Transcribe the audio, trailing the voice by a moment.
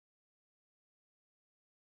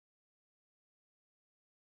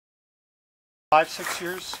5, 6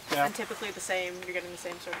 years. Yeah. And typically you're getting the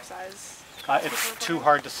same sort of size? It's too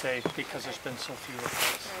hard to say because there's been so few of those.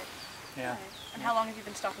 Right. Yeah. Right. And how long have you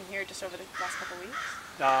been stocking here, just over the last couple of weeks?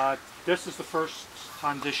 This is the first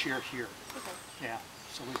time this year here. Okay. Yeah.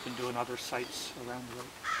 So we've been doing other sites around the lake.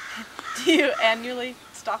 Do you annually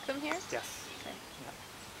stock them here? Yes. Okay.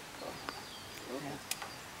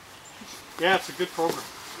 Yeah. Yeah, it's a good program.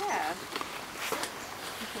 Yeah.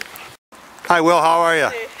 Hi Will, how are you?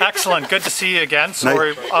 Excellent, good to see you again. So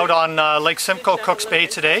we're out on Lake Simcoe, Cooks Bay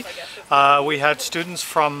today. We had students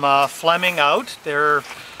from Fleming out. They're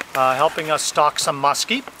helping us stock some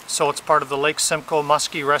muskie. So it's part of the Lake Simcoe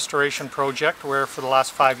Muskie Restoration Project, where for the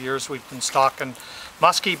last 5 years we've been stocking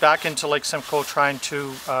muskie back into Lake Simcoe, trying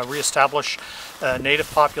to reestablish a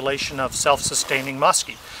native population of self-sustaining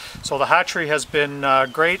muskie. So the hatchery has been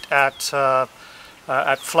great at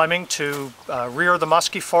Fleming to rear the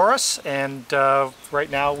muskie for us, and right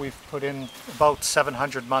now we've put in about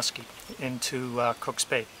 700 muskie into Cooks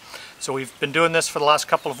Bay. So we've been doing this for the last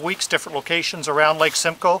couple of weeks, different locations around Lake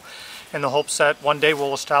Simcoe, in the hopes that one day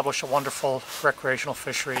we'll establish a wonderful recreational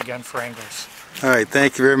fishery again for anglers. All right,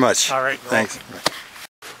 thank you very much. All right. Thanks.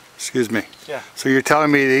 Excuse me. Yeah. So you're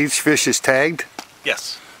telling me that each fish is tagged?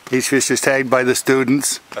 Yes. Each fish is tagged by the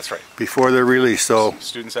students? That's right. Before they're released, so...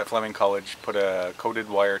 Students at Fleming College put a coded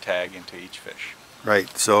wire tag into each fish. Right,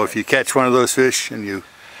 so if you catch one of those fish and you...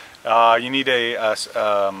 you need a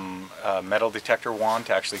metal detector wand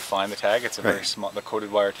to actually find the tag. It's a very small. The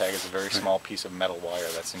coded wire tag is a very small piece of metal wire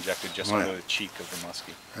that's injected just under the cheek of the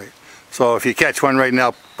muskie. Right. So if you catch one right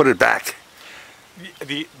now, put it back.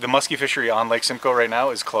 The muskie fishery on Lake Simcoe right now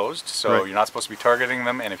is closed, so you're not supposed to be targeting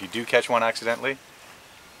them. And if you do catch one accidentally,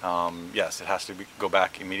 yes, it has to go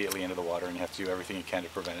back immediately into the water, and you have to do everything you can to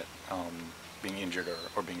prevent it being injured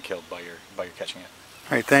or being killed by your catching it.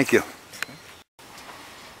 All right, thank you.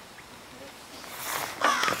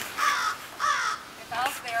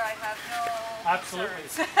 Absolutely.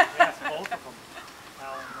 Yes, both of them.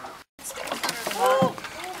 Oh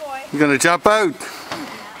boy. You're going to jump out.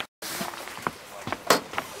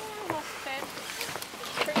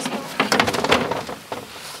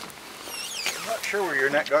 I'm not sure where your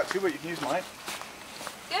net got to, but you can use mine.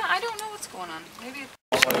 Yeah, I don't know what's going on. Maybe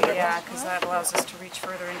yeah, because that allows us to reach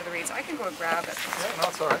further into the reeds. I can go and grab it. Yeah, no,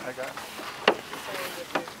 it's alright, I got it.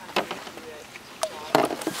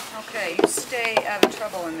 Okay, you stay out of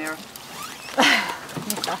trouble in there.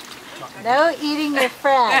 No eating your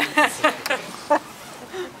friends.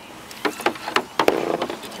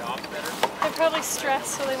 They're probably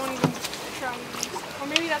stressed, so they won't even try. Or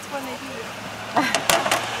maybe that's when they do it.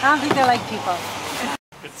 I don't think they're like people.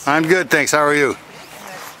 I'm good, thanks. How are you?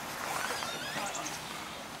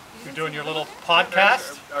 You're doing your little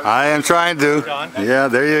podcast? I am trying to. Yeah,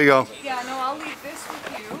 there you go. Yeah, no, I'll leave this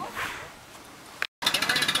with you.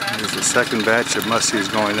 There's the second batch of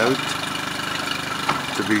muskies going out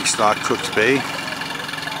to be stocked Cooks Bay,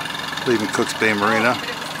 leaving Cooks Bay Marina.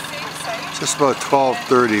 Just about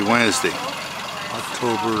 12:30 Wednesday,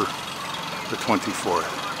 October the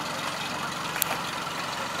 24th.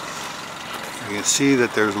 You can see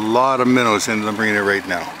that there's a lot of minnows in the marina right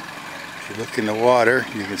now. If you look in the water,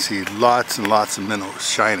 you can see lots and lots of minnows,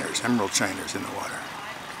 shiners, emerald shiners in the water.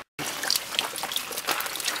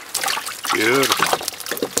 Beautiful.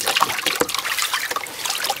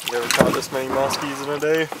 You ever caught this many muskies in a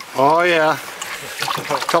day? Oh yeah.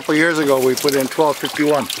 A couple years ago we put in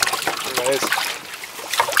 1251. Nice.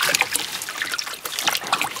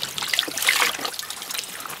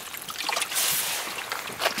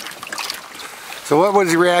 So what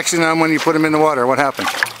was your reaction on when you put them in the water? What happened?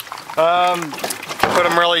 Put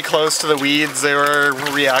them really close to the weeds. They were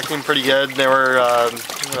reacting pretty good. They were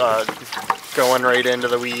going right into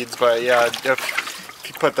the weeds, but yeah, if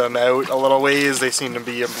you put them out a little ways, they seem to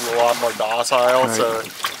be a lot more docile. Right. So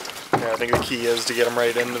yeah, I think the key is to get them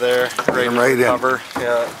right into there, right into the cover.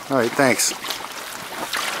 Yeah. All right, thanks.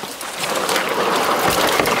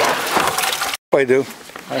 I do.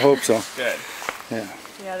 I hope so. Good. Yeah.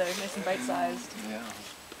 Yeah, they're nice and bite-sized. Yeah.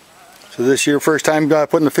 So this is your first time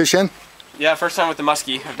putting the fish in? Yeah, first time with the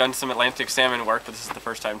muskie. I've done some Atlantic salmon work, but this is the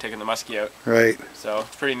first time taking the muskie out. Right. So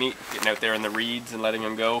it's pretty neat getting out there in the reeds and letting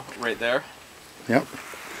them go right there. Yep.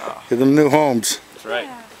 Give them new homes. That's right.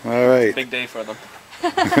 Yeah. All right. Big day for them.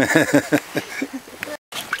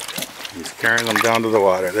 He's carrying them down to the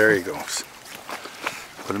water. There he goes.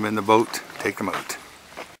 Put them in the boat, take them out.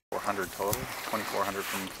 400 total, 2,400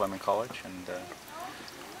 from Fleming College and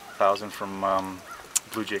 1,000 from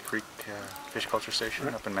Blue Jay Creek Fish Culture Station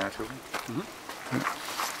up in Manitoba.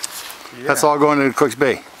 That's all going to Cooks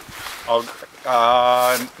Bay?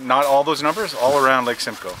 Not all those numbers, all around Lake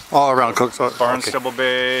Simcoe. All around Cooks. Barnstable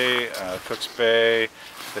Bay, Cooks Bay,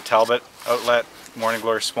 the Talbot Outlet, Morning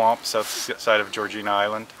Glory Swamp, south side of Georgina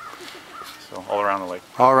Island. So all around the lake.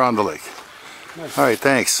 All around the lake. All right,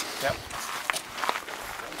 thanks. Yep.